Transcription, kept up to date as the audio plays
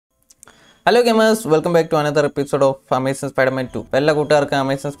Hello gamers, welcome back to another episode of Amazing Spider-Man 2. എല്ലാ കൂട്ടുകാർക്കും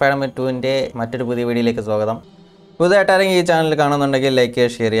Amazing Spider-Man 2ന്റെ മറ്റൊരു പുതിയ വീഡിയോയിലേക്ക് സ്വാഗതം. പുതിയതായിട്ട് ഈ ചാനൽ കാണുന്നുണ്ടെങ്കിൽ ലൈക്ക്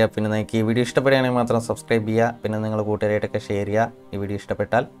ചെയ്യുക, ഷെയർ ചെയ്യുക, പിന്നെ നിങ്ങൾക്ക് ഈ വീഡിയോ ഇഷ്ടപ്പെടുകയാണെങ്കിൽ മാത്രം സബ്സ്ക്രൈബ് ചെയ്യുക, പിന്നെ നിങ്ങൾ കൂട്ടുകാരായിട്ടൊക്കെ ഷെയർ ചെയ്യുക ഈ വീഡിയോ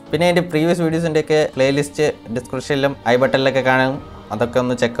ഇഷ്ടപ്പെട്ടാൽ. പിന്നെ എൻ്റെ പ്രീവിയസ് വീഡിയോസിൻ്റെയൊക്കെ പ്ലേലിസ്റ്റ് ഡിസ്ക്രിപ്ഷനിലും ഐ ബട്ടണിലൊക്കെ കാണും, അതൊക്കെ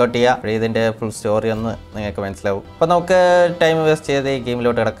ഒന്ന് ചെക്കൗട്ട് ചെയ്യുക. ഇതിൻ്റെ ഫുൾ സ്റ്റോറി ഒന്ന് നിങ്ങൾക്ക് മനസ്സിലാവും. അപ്പോൾ നമുക്ക് ടൈം വേസ്റ്റ് ചെയ്ത് ഈ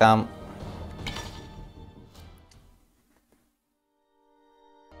ഗെയിമിലോട്ട് കിടക്കാം.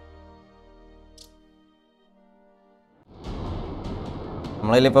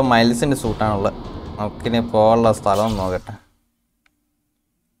 നമ്മളിപ്പോൾ മൈൽസിൻ്റെ സൂട്ടാണുള്ളത്. നമുക്കിനി പോകാനുള്ള സ്ഥലം നോക്കട്ടെ.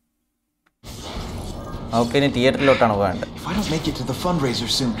 നമുക്കിനി തിയേറ്ററിലോട്ടാണ് പോകേണ്ടത്.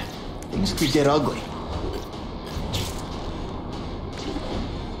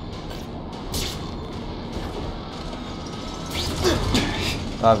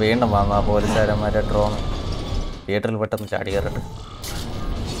 വീണ്ടും വന്നു ആ പോലീസുകാരന്മാരെ ഡ്രോൺ തിയേറ്ററിൽ പെട്ടെന്ന് ചാടി കയറിട്ട്.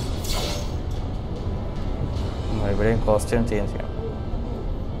 ഇവിടെയും കോസ്റ്റ്യൂം ചേഞ്ച് ചെയ്യണം.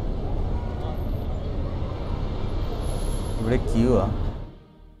 ഇവിടെ ക്യൂ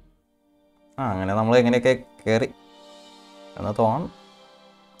അങ്ങനെ നമ്മൾ എങ്ങനെയൊക്കെ കയറി എന്ന് തോന്നും.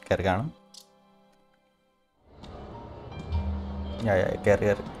 കയറി കാണും. കയറി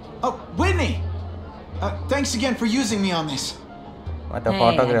കയറി. Thanks again for using me on this. Hey,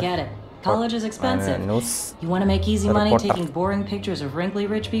 I get it. College is expensive. You want to make easy money taking boring pictures of wrinkly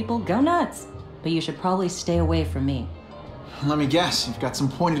rich people? Go nuts. But you should probably stay away from me. Let me guess. You've got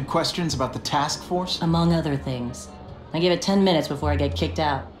some pointed questions about the task force? Among other things. I give it 10 minutes before I get kicked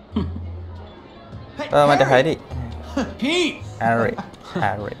out. Harry. Pete! Harry.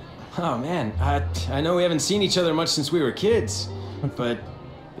 Oh man, I know we haven't seen each other much since we were kids, but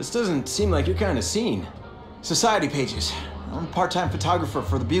this doesn't seem like your kind of scene. Society pages. I'm a part-time photographer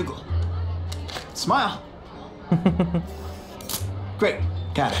for the Bugle. Smile. Great,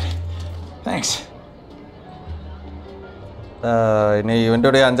 got it. Thanks. ഇനി ഇവൻ്റെ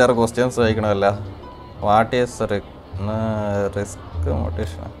കൂടെ 5-6 questions ചോദിക്കണമല്ല. What is risk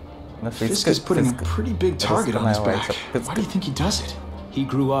motivation? Fisk is putting a pretty big target on his back. Why do you think he does it? He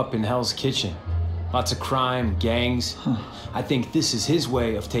grew up in Hell's Kitchen. Lots of crime, gangs. I think this is his way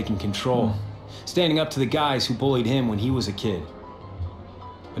of taking control. Standing up to the guys who bullied him when he was a kid.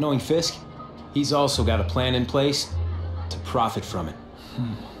 But knowing Fisk, he's also got a plan in place to profit from it.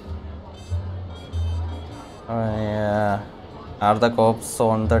 Are the cops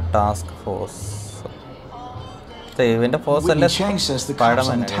on the task force? Whitney Chang says the cops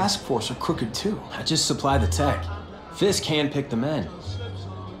on the task force are crooked too. I just supply the tech. Fisk handpicked the men.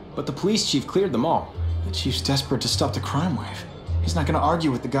 But the police chief cleared them all. The chief's desperate to stop the crime wave. He's not going to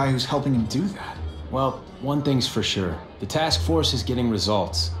argue with the guy who's helping him do that. Well, one thing's for sure. The task force is getting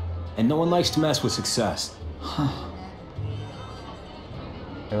results. And no one likes to mess with success.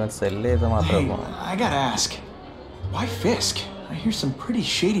 Hey, I gotta ask. Why Fisk? I hear some pretty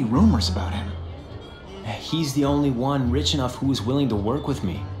shady rumors about him. He's the only one rich enough who is willing to work with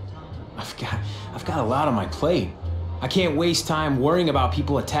me. I've got a lot on my plate. I can't waste time worrying about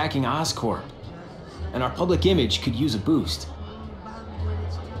people attacking Oscorp. And our public image could use a boost.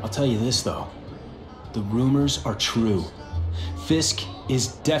 I'll tell you this though. The rumors are true. Fisk is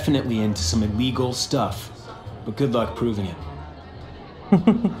definitely into some illegal stuff. But good luck proving it.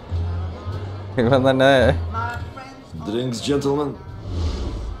 Drinks, gentlemen.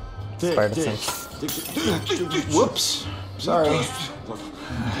 Whoops. Sorry.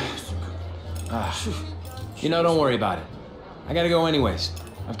 You know, don't worry about it. I gotta go anyways.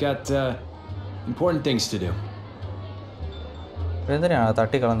 I've got important things to do.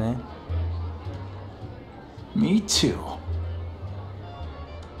 Me too.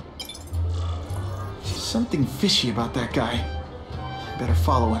 Something fishy about that guy. Better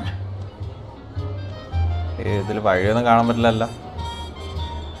follow him. ഇതിൽ വഴിയൊന്നും കാണാൻ പറ്റില്ലല്ലോ.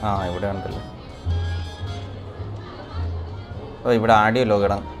 ഇവിടെ ഉണ്ടല്ലോ. ഇവിടെ audio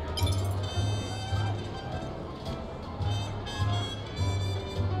ലോഗിടാം.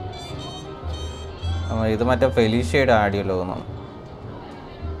 ഇത് മറ്റേ ഫെലീഷ്യയുടെ audio ലോഗെന്നാണ്.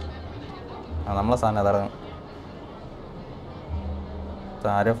 നമ്മളെ സാധനം അതാണ്.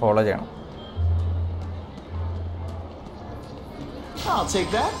 ആരെയും ഫോളോ ചെയ്യണം. I'll take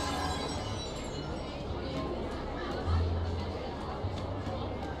that.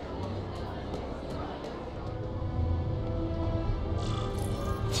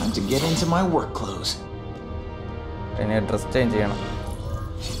 Time to get into my work clothes. ഇനി ഡ്രസ് ചേഞ്ച് ചെയ്യണം.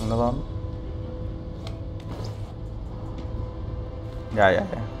 എന്നതാണ്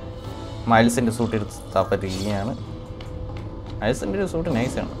മൈൽസിൻ്റെ സൂട്ട് എടുത്താൽ പറ്റുകയാണ്. മൈൽസിൻ്റെ ഒരു സൂട്ട്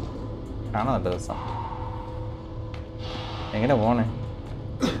നൈസാണ്, കാണാൻ നല്ല രസം. എങ്ങനെ പോണേ?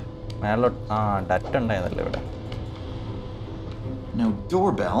 No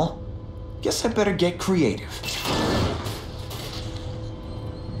doorbell. Guess I better get creative.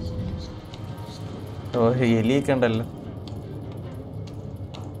 Oh, എലിയൊക്കെ ഉണ്ടല്ലോ.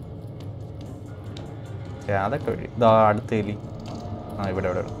 അതൊക്കെ വഴി. ഇതാ അടുത്ത എലി. ഇവിടെ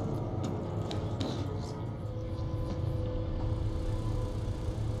ഇവിടെ.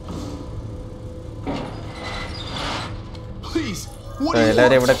 Please, what do you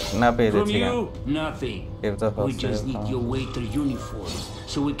എല്ലാവരും want? ഇവിടെ കിഡ്നാപ്പ് ചെയ്ത് From വെച്ചിരിക്കാം. you, nothing. If the We host just is, need your waiter uniform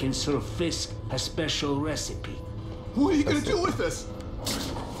so we can serve Fisk a special recipe. What are you gonna do with this?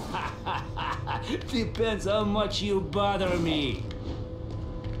 Depends how much you bother me.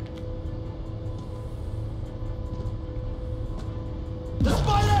 The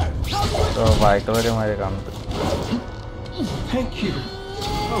spider! വായിട്ടവരുമായി കാണുന്നത്. Thank you.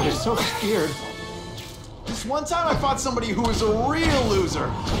 I was so scared. This one time I fought somebody who was a real loser,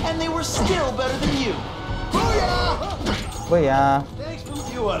 and they were still better than you. Booyah!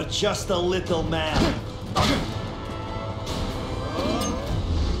 Yeah. You are just a little man.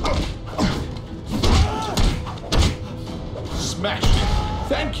 Smashed.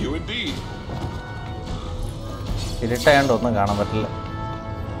 Thank you indeed. ഇരുട്ടായോണ്ട് ഒന്നും കാണാൻ പറ്റില്ല.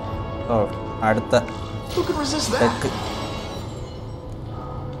 ഓ അടുത്ത Who can resist that? Tech.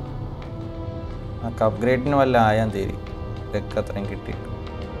 അപ്ഗ്രേഡിന് വല്ല ആയാൻ തീരി tech അത്രയും കിട്ടിയിട്ട്.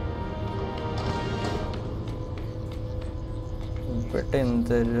 ഇവിടെ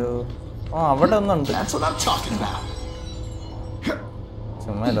എന്തൊരു അവിടെ ഒന്നുണ്ട്. That's what I'm talking about.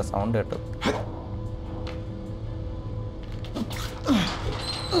 ചുമ്മാ അല്ല സൗണ്ട് കേട്ടോ.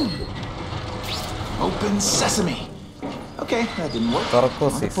 Open sesame. Okay, that didn't work. On to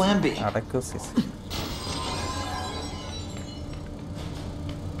തുറക്കൂസിസ് plan B. അടക്കൂസിസ്.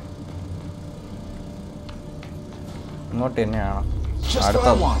 ഇങ്ങോട്ട് തന്നെയാണ് Just what I അടുത്ത.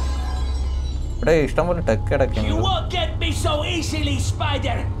 want. ഇവിടെ ഇഷ്ടംപോലെ ടെക്ക് You കിടക്കുന്നു. won't get me so easily,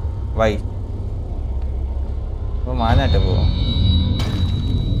 Spider! Y ഇപ്പൊ മാനായിട്ട് പോവും.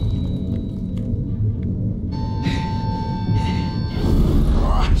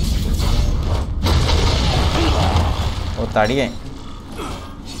 ഓ തടിയൻ.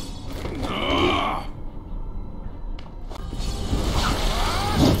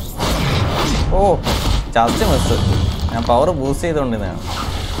 ഓ ചാച്ച മിസ്. ഞാൻ പവർ ബൂസ്റ്റ് ചെയ്തോണ്ടിരുന്നതാണ്.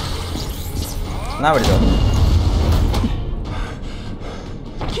 എന്നാ പിടിച്ചോ.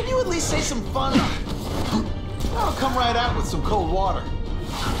 Can you at least say some fun? I'll come right out with some cold water.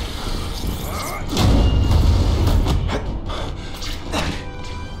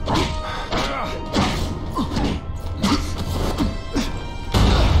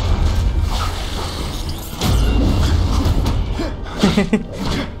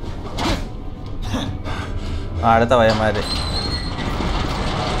 അടുത്ത വയന്മാര്.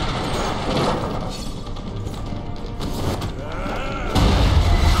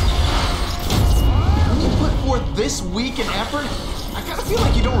 Put forth this week in effort? I kind of feel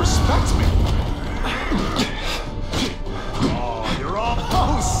like you don't respect me. Oh, you're all.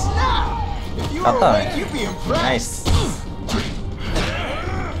 Oh snap! If you were Kata. awake, you'd be impressed. Nice.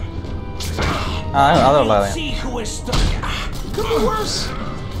 അതുള്ള See who is stuck. Could be worse.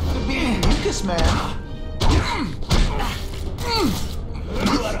 Could be mucus man.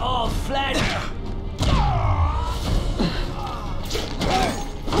 You are all flat.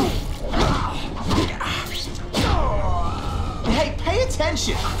 Hey, pay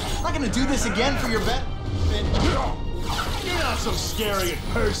attention. I'm not gonna do this again for your benefit. You're not so scary in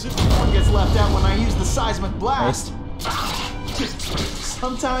person. One gets left out when I use the seismic blast.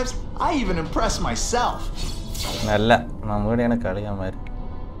 Sometimes I even impress myself. നല്ല നമ്മുടെയാണ് കളിയാന്മാര്.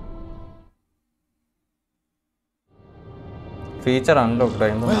 Feature unlocked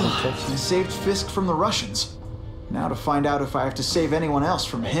ആയിരുന്നു. Well, I saved Fisk from the Russians. Now to find out if I have to save anyone else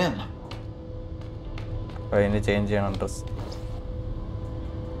from him. അതിന് change ചെയ്യണം dress.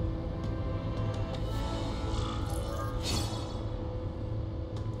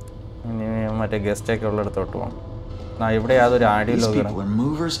 ഇനി മറ്റേ guest ഒക്കെ ഉള്ളിടത്തോട്ട് പോകണം. ഇവിടെ യാതൊരു audio These login. people are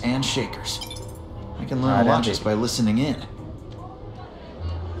movers and shakers. I can learn a lot just by listening in.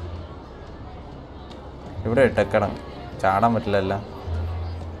 ഇവിടെ ടെക്കടം ചാടാൻ പറ്റില്ലല്ല.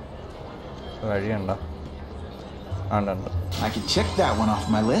 വഴിയുണ്ടോ? ഉണ്ട്. I can check that one off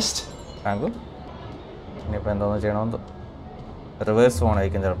my list. Thank. ഇനിയിപ്പോൾ എന്തോന്ന് ചെയ്യണമെന്ന് റിവേഴ്സ്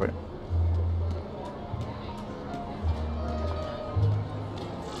പോകണമായിരിക്കും ചിലപ്പോഴും.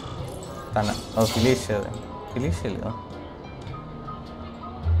 തന്നെ ഓ ഫിലീഷ്യ ഫിലീഷ്യല്ലേ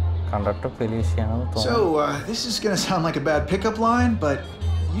കണ്ടക്ടർ ഫിലീഷ്യാണെന്ന് തോന്നുന്നു. So, this is gonna sound like a bad pickup line, but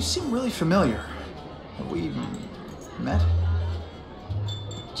you seem really familiar. Have we met?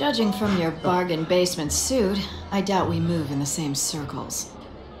 Judging from your bargain basement suit, I doubt we move in the same circles.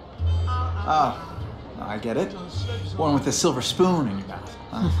 Oh, I get it. One with a silver spoon in your mouth.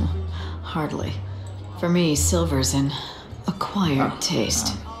 Hardly. For me, silver's an acquired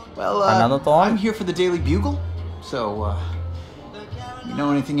taste. Well, Another thought? I'm here for the Daily Bugle. So, you know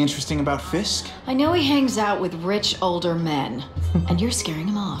anything interesting about Fisk? I know he hangs out with rich older men, and you're scaring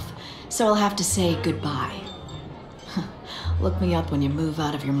him off. So I'll have to say goodbye. Look me up when you move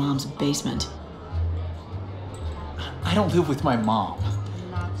out of your mom's basement. I don't live with my mom.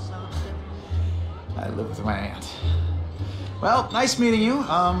 I live with my aunt. Well, nice meeting you.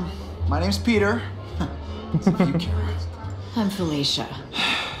 My name's Peter. So you care. I'm Felicia.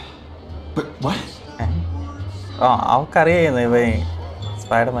 But what? അവക്കറിയായിരുന്നു ഇവ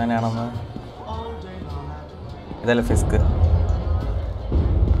Spiderman ആണെന്ന്. ഇതല്ലേ ഫിസ്ക്.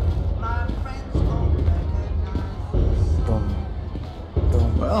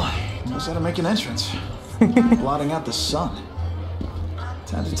 Well, he knows how to make an entrance. Blotting out the sun.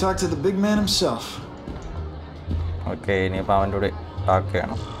 Time to talk to the big man himself. Okay, ഇനിയിപ്പോൾ അവൻ്റെ കൂടെ talk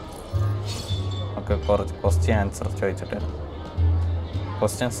ചെയ്യണം. Okay, കുറച്ച് question answer ചോദിച്ചിട്ട്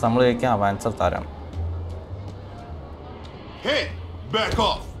questions നമ്മൾ ചോദിക്കാം, അവ ആൻസർ തരാം. Hey, back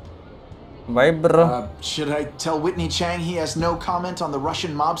off. Bye, bro. Should I tell Whitney Chang he has no comment on the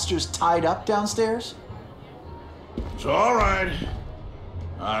Russian mobsters tied up downstairs? It's all right.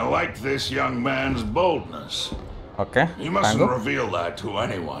 I like this young man's boldness. Okay. He mustn't Tango. reveal that to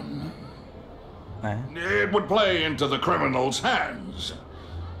anyone. It would play into the criminals' hands.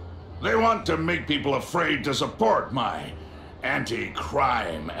 They want to make people afraid to support my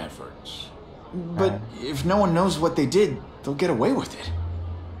anti-crime efforts. But if no one knows what they did, they'll get away with it.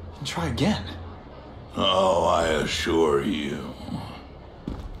 And try again. Oh, I assure you,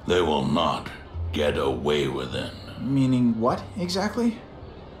 they will not get away with it. Meaning what, exactly?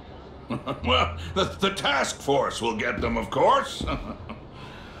 Well, the task force will get them, of course.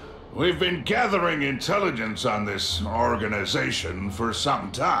 We've been gathering intelligence on this organization for some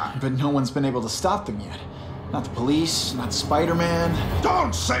time. But no one's been able to stop them yet. Not the police, not Spider-Man.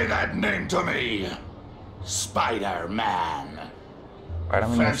 Don't say that name to me! Spider-Man.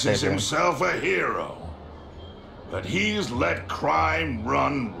 Fancies himself a hero. But he's let crime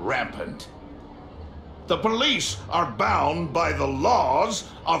run rampant. The police are bound by the laws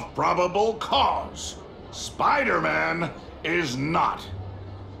of probable cause. Spider-Man is not.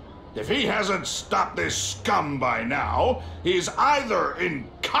 If he hasn't stopped this scum by now, he's either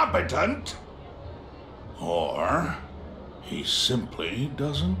incompetent or he simply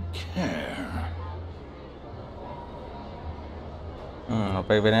doesn't care.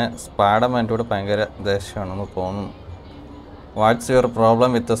 അപ്പോൾ ഇവന് സ്പൈഡർമാൻ്റെ കൂടെ ഭയങ്കര ദേഷ്യമാണെന്ന് തോന്നുന്നു. What's your problem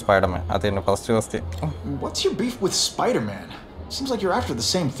with Spiderman? അതെന്നെ first question. What's your beef with Spider-Man? Seems like you're after the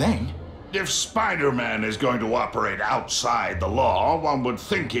same thing. If Spider-Man is going to operate outside the law, one would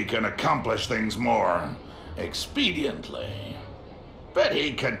think he can accomplish things more expediently. But he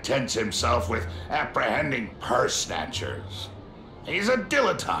contents himself with apprehending purse snatchers. He's a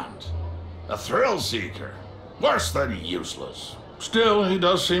dilettante, a thrill seeker, worse than useless. Still, he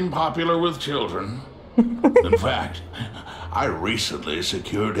does seem popular with children. In fact, I recently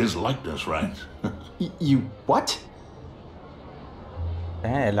secured his likeness rights. You what?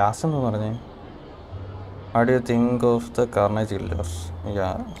 Last എന്ന് പറഞ്ഞേ, how do you think of the Carnage killers?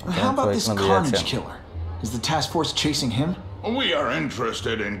 Yeah. How about this Carnage killer? Is the task force chasing him? We are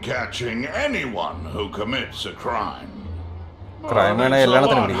interested in catching anyone who commits a crime. It's a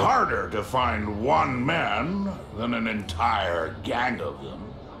lot harder to find one man than an entire gang of them.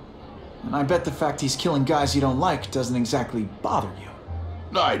 And I bet the fact he's killing guys you don't like doesn't exactly bother you.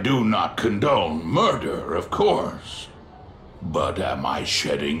 I do not condone murder, of course. But am I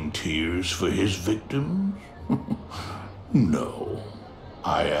shedding tears for his victims? No,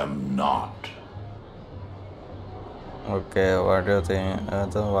 I am not. Okay, what do you think?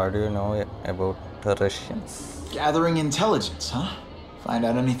 What do you know about the Russians? Gathering intelligence, huh? Find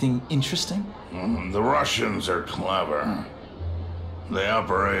out anything interesting? The Russians are clever. They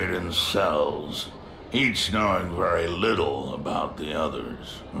operate in cells, each knowing very little about the others.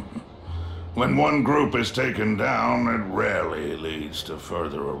 When one group is taken down, it rarely leads to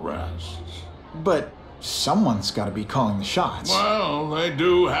further arrests. But someone's got to be calling the shots. Well, they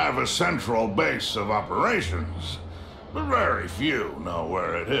do have a central base of operations, but very few know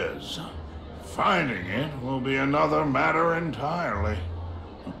where it is. Finding it will be another matter entirely.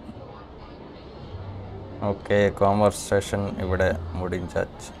 Okay, conversation ഇവിടെ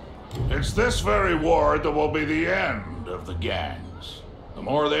മുടിഞ്ചാച്ച്. It's this very war that will be the end of the gangs. The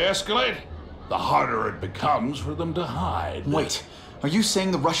more they escalate, the harder it becomes for them to hide. Wait, Are you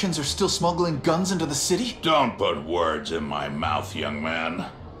saying the Russians are still smuggling guns into the city? Don't put words in my mouth, young man.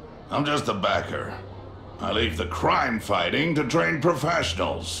 I'm just a backer. I leave the crime fighting to trained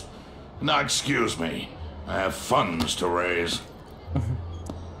professionals. Now excuse me, I have funds to raise.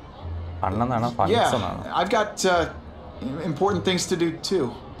 Yeah, I've got important things to do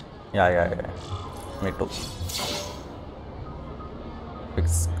too. Yeah. Me too.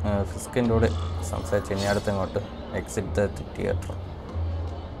 Fisk in road. Exit the theater.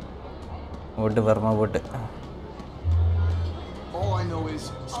 Wood Verma wood. All I know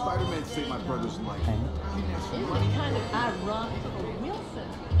is Spider-Man saved my brother's life. Kind of ironic for Wilson.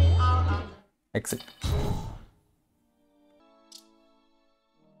 Exit.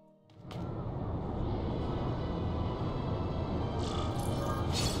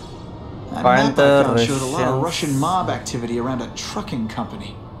 That map I found showed a lot of Russian mob activity around a trucking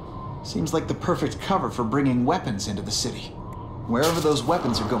company. Seems like the perfect cover for bringing weapons into the city. Wherever those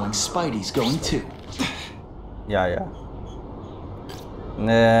weapons are going, Spidey's going too. Yeah.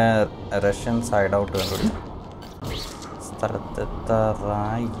 Russian side out.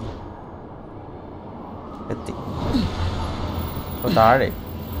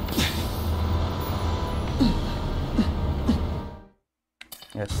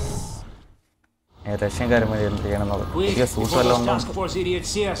 Yes. Russian task force idiots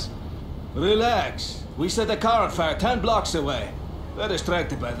see us. Relax. We set a car on fire 10 blocks away. They're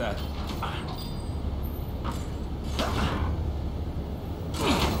distracted by that.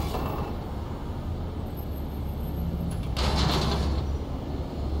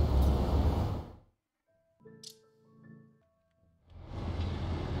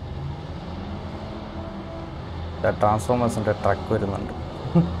 The Transformers and the truck വരുന്നുണ്ട്.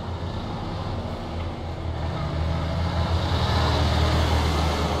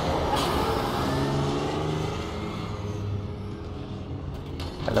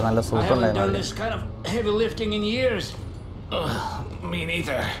 I haven't done this kind of heavy lifting in years. Me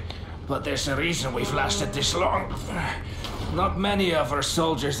neither. But there's a reason we've lasted this long. Not many of our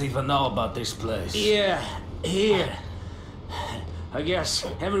soldiers even know about this place. Yeah, here. I guess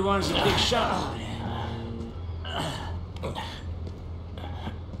everyone's a big shot.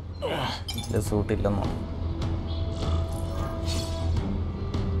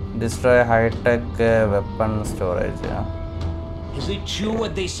 Destroy high-tech weapon storage. Yeah. Is it true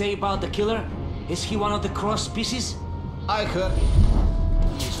what they say about the killer? Is he one of the cross species? I heard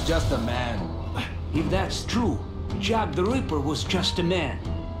he's just a man. If that's true, Jack the Ripper was just a man.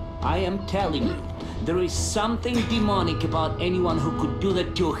 I am telling you, there is something demonic about anyone who could do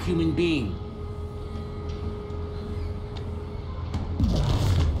that to a human being.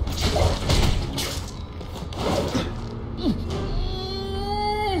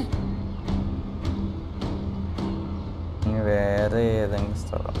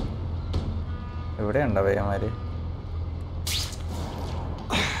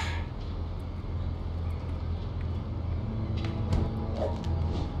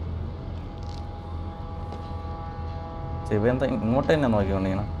 ഇങ്ങോട്ട് തന്നെ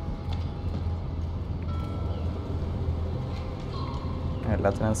നോക്കിക്കൊണ്ടിരിക്കണം.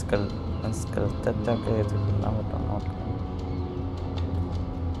 എല്ലാത്തിനും സ്കെൽറ്റൊക്കെ എഴുതിക്കാൻ പറ്റും.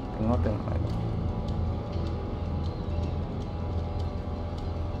 ഇങ്ങോട്ട് തന്നെ നോക്കണം.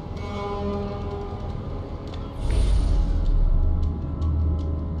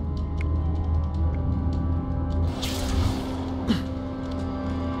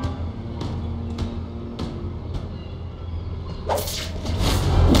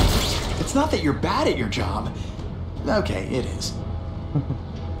 It's not that you're bad at your job. Okay, it is.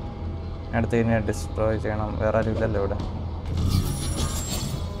 അടുത്ത് ഇനി destroy ചെയ്യണം. വേറെ ആരും ഇല്ലല്ലോ ഇവിടെ.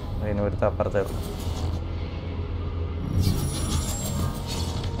 അതിന് ഒരുത്ത അപ്പുറത്തേ ഉള്ളൂ.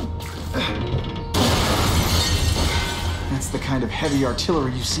 That's the kind of heavy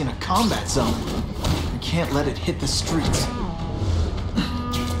artillery you see in a combat zone. You can't let it hit the streets.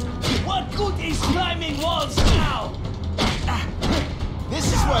 What good is climbing walls now? This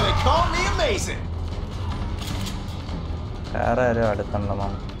is why they call me amazing. വേറെ ആരും അടുത്തുണ്ടോ?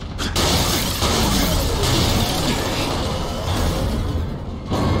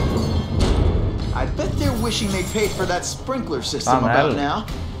 I bet they're wishing they paid for that sprinkler system about now.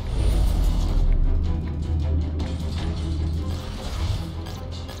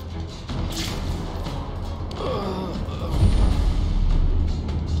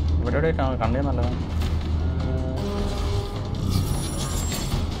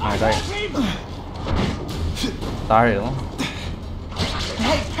 Sorry.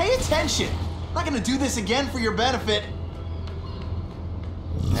 Hey, pay attention! I'm not gonna do this again for your benefit.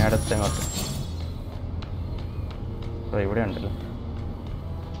 ഇവിടെ ഉണ്ടല്ലോ.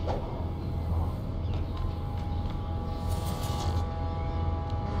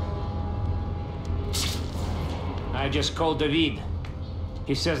 I just called David.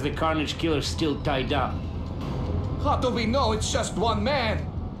 He says the Carnage Killer's still tied up. How do we know it's just one man?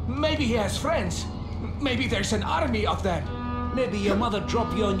 Maybe he has friends. Maybe there's an army of them. Maybe your mother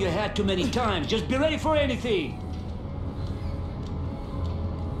dropped you on your head too many times. Just be ready for anything.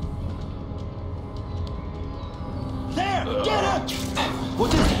 There! Get it!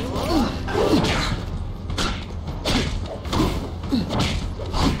 What is it?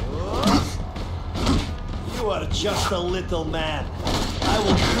 You are just a little man. I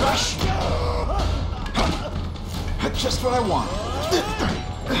will crush you. Just what I want.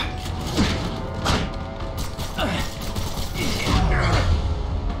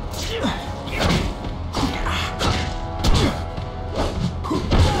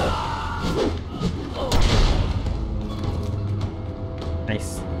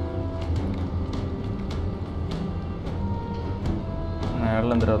 Nice.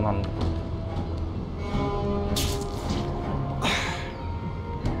 വെള്ളം തരുന്നുണ്ട്.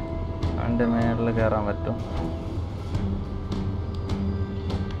 അതിൻ്റെ മേളിൽ കയറാൻ പറ്റും.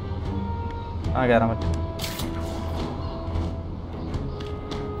 കയറാൻ പറ്റും.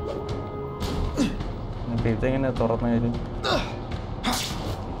 ഇതെങ്ങനെ തുറന്നു വരും?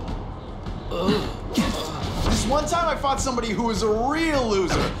 This one time I fought somebody who was a real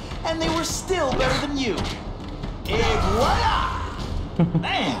loser, and they were still better than you. Hey, voila!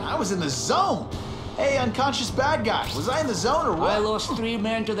 Man, I was in the zone. Hey, unconscious bad guy, was I in the zone or what? I lost 3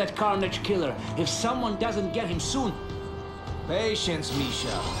 men to that Carnage Killer. If someone doesn't get him soon... Patience,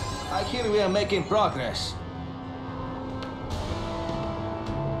 Misha. I hear we are making progress.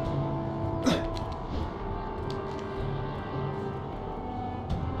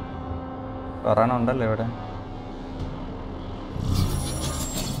 പറയാനുണ്ടല്ലോ ഇവിടെ.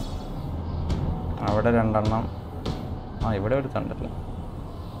 അവിടെ 2 എണ്ണം. ഇവിടെ ഒരുത്തുണ്ടല്ലോ.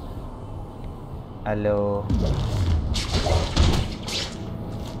 Hello.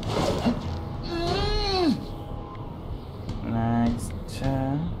 Next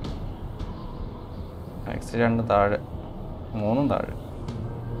 2 താഴെ, 3 താഴെ.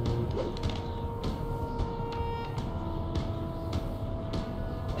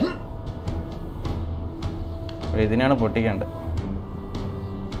 ഇതിനാണ് പൊട്ടിക്കേണ്ടത്.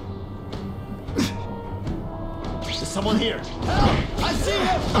 Someone here. Help! I see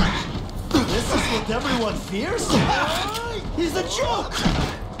him! This is what everyone fears? He's a joke!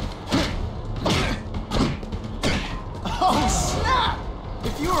 Oh, snap!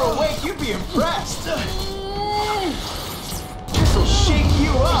 If you were awake, you'd be impressed. This'll shake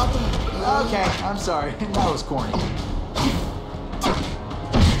you up. Okay, I'm sorry. That was corny.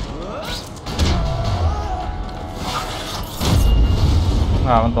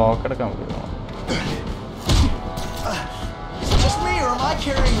 അവൻ തോക്കെടുക്കാൻ പറ്റുമോ? Just me, or am I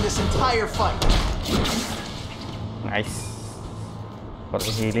carrying this entire fight? Nice.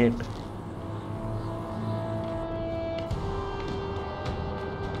 കുറച്ച് heal ചെയ്തിട്ട്.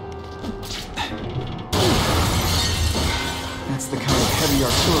 That's the kind of heavy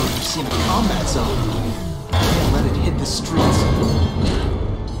artillery you see in a combat zone. Can't let it hit the streets.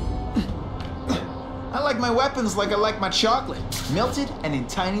 I like my weapons like I like my chocolate, melted and in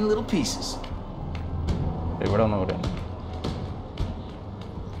tiny little pieces. ഇവിടെ ഒന്നും കൂടെ.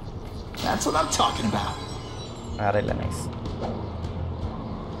 That's what I'm talking about. അറിയില്ല. Nice.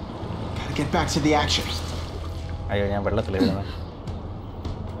 Gotta get back to the action. അയ്യോ, ഞാൻ വെള്ളത്തിൽ വീഴുന്നത്.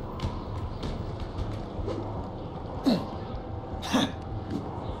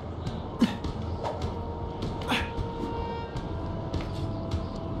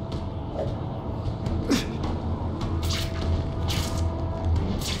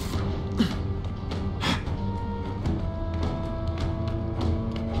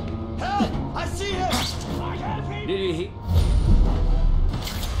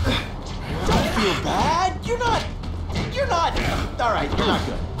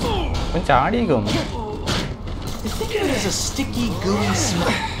 ചാടിയൊക്കെ വന്നു. I think it is a sticky, gooey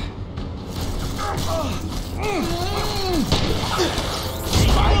smell.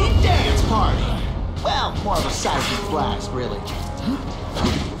 Spidey dance party. Well, more of a seismic blast, really.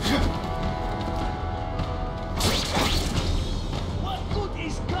 What good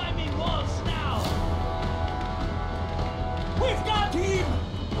is climbing walls now? We've got him!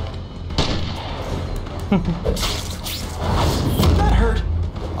 That hurt.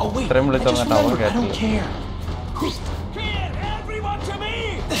 Oh wait, I just remembered, I don't care. Clear everyone to me!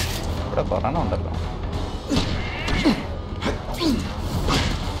 ഇവിടെ പറയണുണ്ടല്ലോ.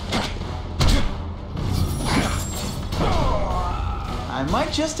 I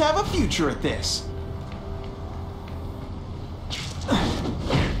might just have a future at this.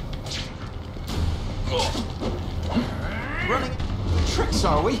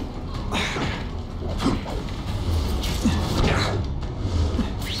 place are we?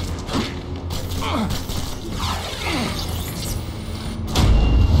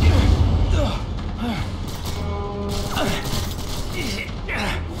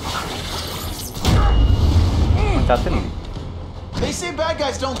 They say bad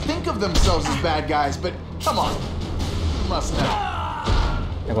guys don't think of themselves as bad guys, but come on. You must know.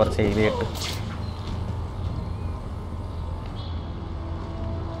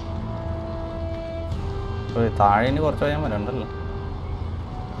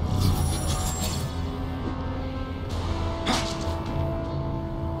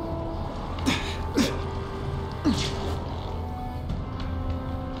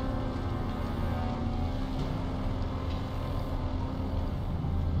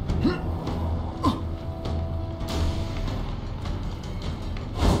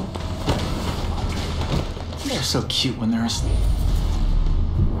 They're so cute when they're asleep.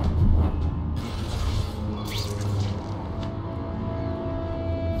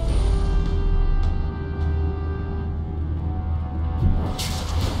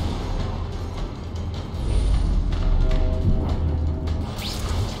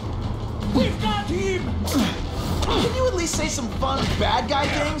 We've got him! Can you at least say some fun bad guy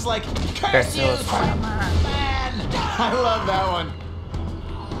things like, "Curse you, Spider-Man"? I love that one.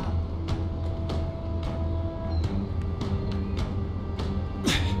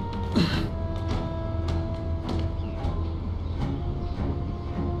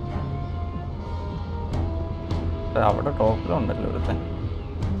 അവിടെ ടോപ്പിലുണ്ടല്ലോ ഒരുത്തൻ.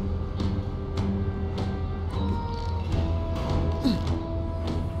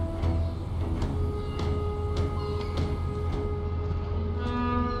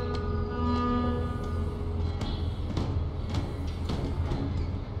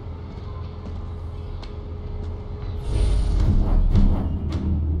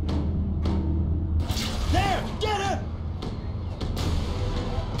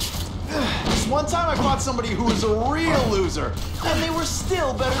 One time I fought somebody who was a real loser, and they were still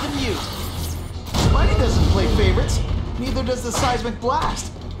better than you. Spidey doesn't play favorites, neither does the seismic blast.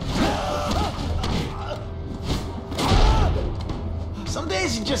 Some days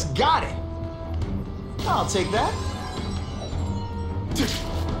you just got it. I'll take that.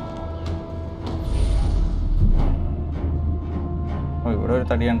 Oh, ഇവിടെ ഒരു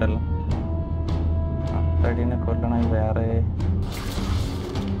തടിയുണ്ടല്ലോ. തടീനെ കൊല്ലണമെങ്കിൽ വേറെ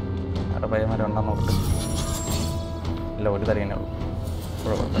പയ്യന്മാരെ ഉണ്ടെന്ന് നോക്കട്ടെ. ഇല്ല, ഒരു തരീനേ ഉള്ളൂ.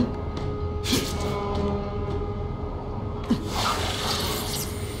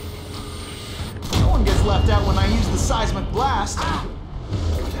 No one gets left out when I use the seismic blast.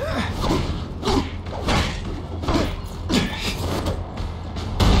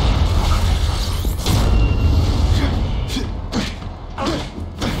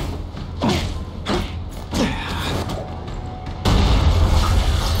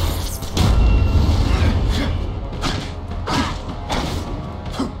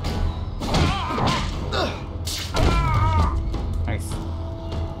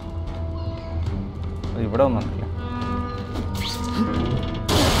 ഇവിടെ ഒന്നുണ്ടല്ലോ.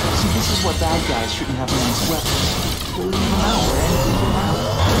 See, this is what bad guys shouldn't have nice weapons. We'll leave them out where anything can happen.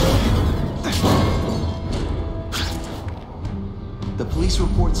 The police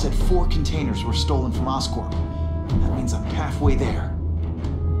report said 4 containers were stolen from Oscorp. That means I'm halfway there.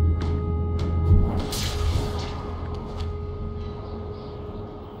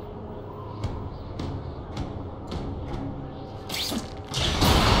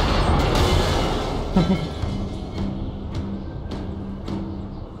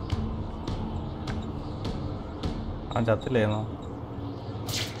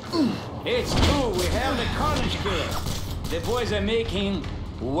 It's true, we have the carnage killer. The boys are making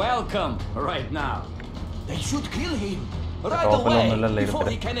welcome right now. They should kill him Right away, before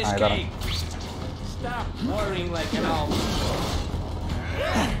he can escape. Stop worrying like an owl.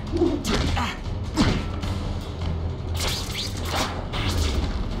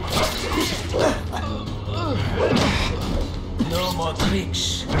 No more tricks.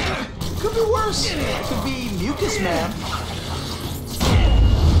 Could be worse. Could be Mucus Man.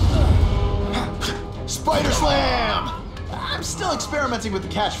 Spider Slam! I'm still experimenting with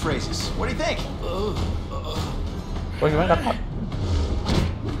the catchphrases. What do you think?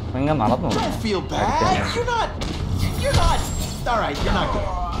 Don't feel bad. You're not. All right, you're not good.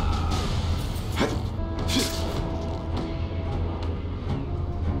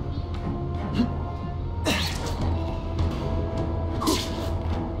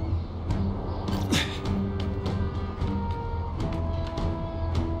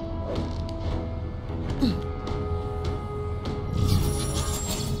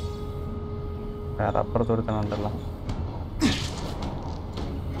 അപ്പുറത്ത് കൊടുക്കുന്നുണ്ടല്ലോ.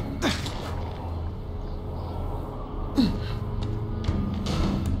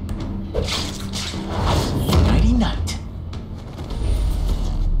 Nighty night.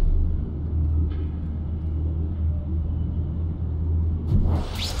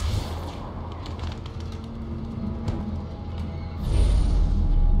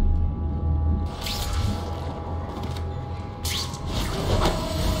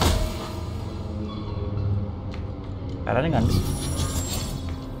 ആരും കണ്ടു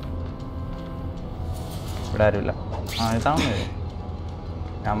ഇവിടെ ആരുമില്ല. ഇതാവുന്നേ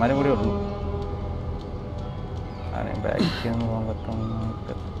ഞാന്മാരും കൂടി ഉള്ളൂ. ആരെയും ബാക്കിൽ നിന്ന് പോകാൻ പറ്റും.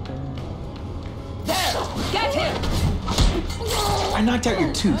 I knocked out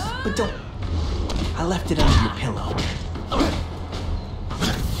your tooth, but don't. I left it under your pillow.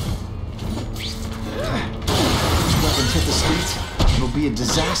 Weapons hit the streets, it'll be a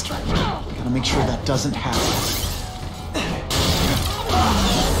disaster. Gotta make sure that doesn't happen.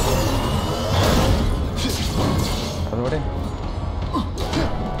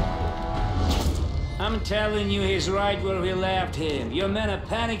 I'm telling you, he's right where we left him. Your men are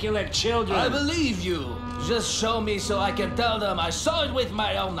panicking like children. I believe you. Just show me so I can tell them I saw it with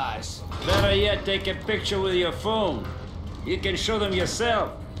my own eyes. Better yet, take a picture with your phone. You can show them yourself.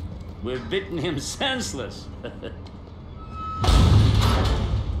 We've beaten him senseless.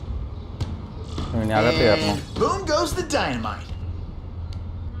 And boom goes the dynamite.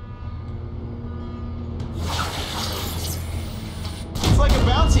 It's like a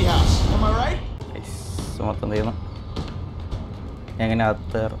bouncy house, am I right? മൊത്തം ചെയ്യുന്നു. എങ്ങനെ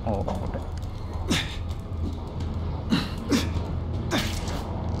അകത്ത് ഓട്ടെ.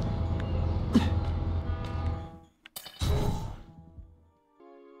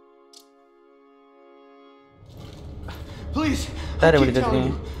 Please, I keep telling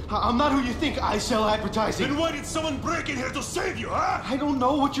you, I'm not who you think. I sell advertising. Then why did someone break in here to save you, huh? I don't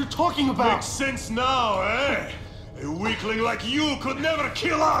know what you're talking about. Makes sense now, eh? A weakling like you could never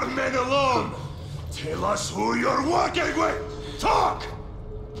kill our men alone. Tell us who you're working with! Talk!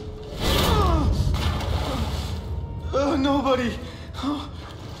 Nobody. Oh,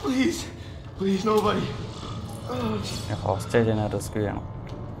 please, nobody. Hostage and rescue.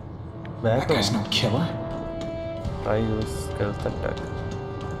 That guy's no killer. Try use stealth attack.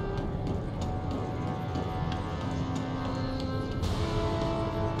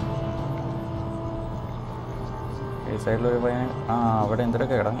 This side lo iba avade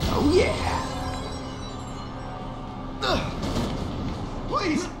endarake kada. Oh yeah.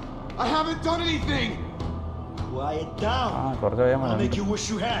 Please, I haven't done anything. Quiet down. I'll make you wish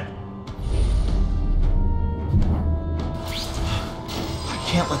you had. I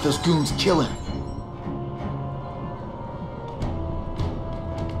can't let those goons kill him.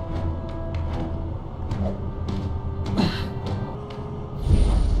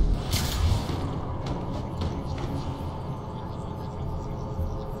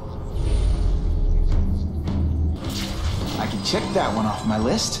 Check that one off my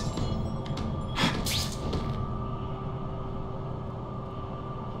list.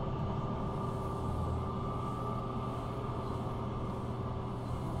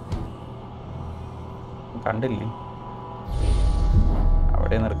 കണ്ടില്ലേ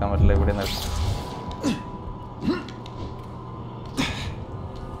അവിടെ നിർക്കാൻ പറ്റില്ല ഇവിടെ നിർക്കാം.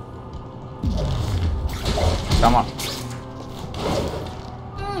 Come on.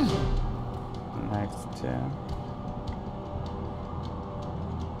 Next.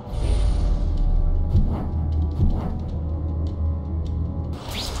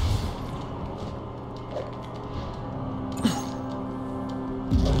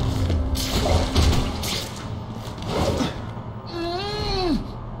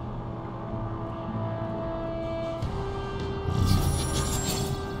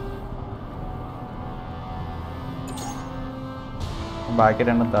 ബാക്കി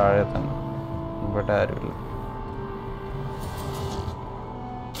രണ്ടും താഴെ തന്നെ. ഇവിടെ ആരുമില്ല.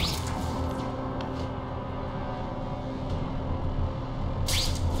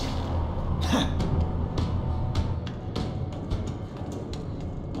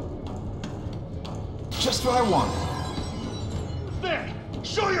 Just what I want. There!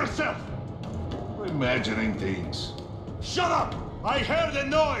 Show yourself! Imagining things. Shut up! I heard a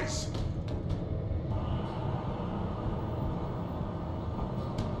noise!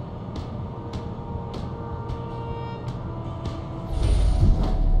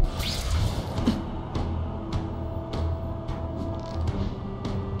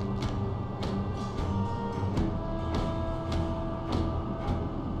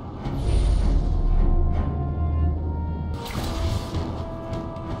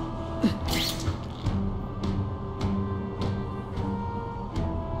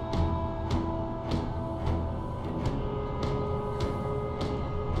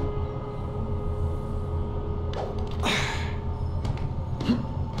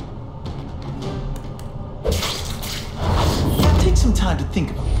 Think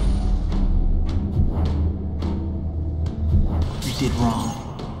about it. You did wrong.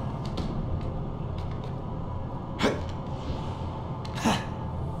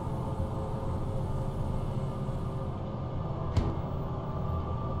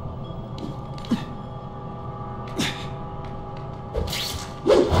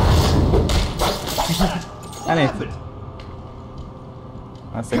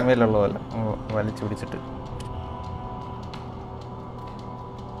 ആ സിനിമയിലുള്ള പോലെ വലിച്ചു പിടിച്ചിട്ട്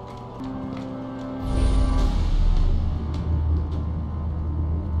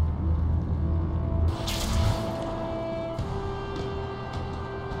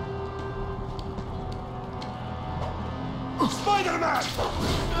Spider-Man!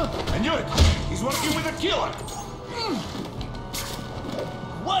 I knew it! He's working with a killer!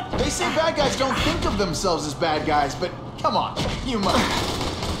 What? They say bad guys don't think of themselves as bad guys, but come on, you must.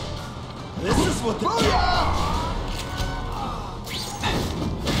 This is what the... Booyah!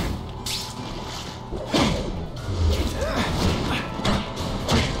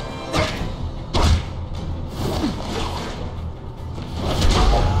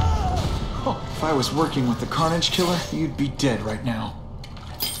 If I was working with the Carnage Killer, you'd be dead right now.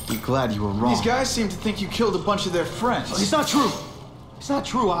 Be glad you were wrong. These guys seem to think you killed a bunch of their friends. It's not true. It's not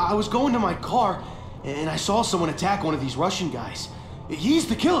true. I was going to my car, and I saw someone attack one of these Russian guys. He's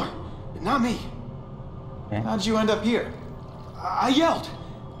the killer, not me. How'd you end up here? I yelled.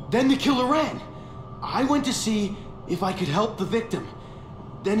 Then the killer ran. I went to see if I could help the victim.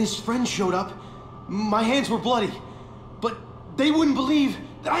 Then his friends showed up. My hands were bloody. But they wouldn't believe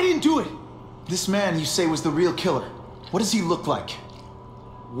that I didn't do it. This man you say was the real killer. What does he look like?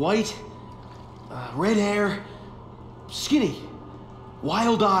 White, red hair, skinny,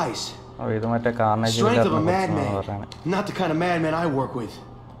 wild eyes. Strength of a madman. Not the kind of madman I work with.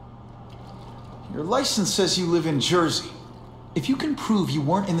 Your license says you live in Jersey. If you can prove you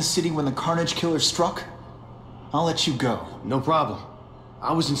weren't in the city when the Carnage Killer struck, I'll let you go. No problem.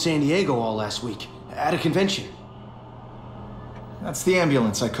 I was in San Diego all last week, at a convention. That's the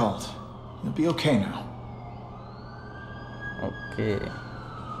ambulance I called. You'll be okay now. Okay.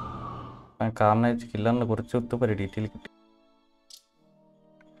 Carnage Killer ne kurichu ottupari detail kitti.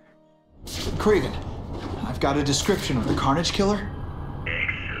 Craven, I've got a description of the Carnage Killer.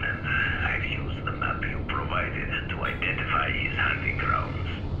 Excellent. I've used the map you provided to identify his hunting grounds.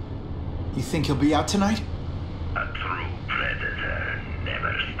 You think he'll be out tonight? A true predator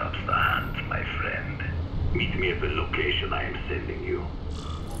never stops the hunt, my friend. Meet me at the location I am sending you.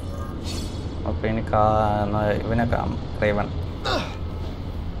 Okay, ഇവനെ കാണാം Craven.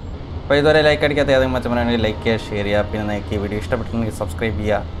 അപ്പോൾ ഇതുവരെ like അടിക്കാത്ത ഏതെങ്കിലും മച്ചമാരാണെങ്കിൽ like ചെയ്യുക, share ചെയ്യുക, പിന്നെ നിങ്ങൾക്ക് ഈ വീഡിയോ ഇഷ്ടപ്പെട്ടിട്ടുണ്ടെങ്കിൽ സബ്സ്ക്രൈബ്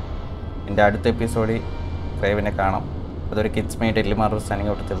ചെയ്യുക. എൻ്റെ അടുത്ത എപ്പിസോഡിൽ ക്രേവിനെ കാണാം. അതൊരു kids made എല്ലിമാർ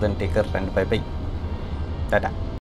signing out. Till then, take care and bye bye. Tata.